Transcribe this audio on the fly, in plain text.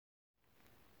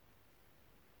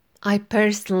I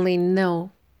personally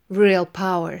know real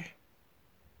power.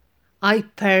 I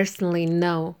personally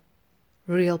know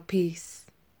real peace.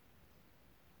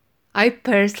 I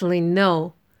personally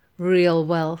know real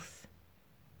wealth.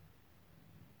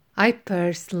 I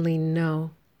personally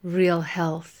know real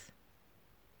health.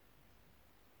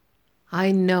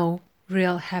 I know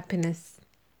real happiness.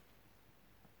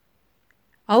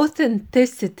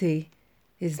 Authenticity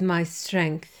is my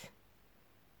strength.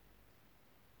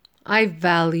 I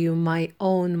value my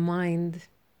own mind.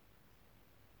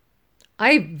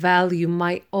 I value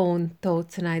my own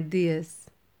thoughts and ideas.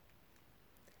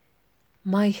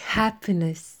 My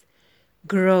happiness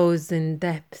grows in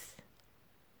depth.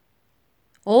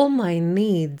 All my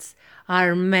needs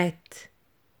are met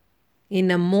in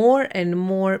a more and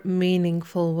more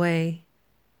meaningful way.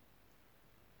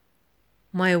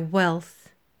 My wealth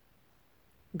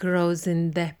grows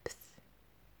in depth.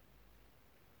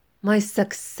 My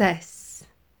success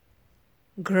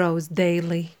grows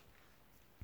daily.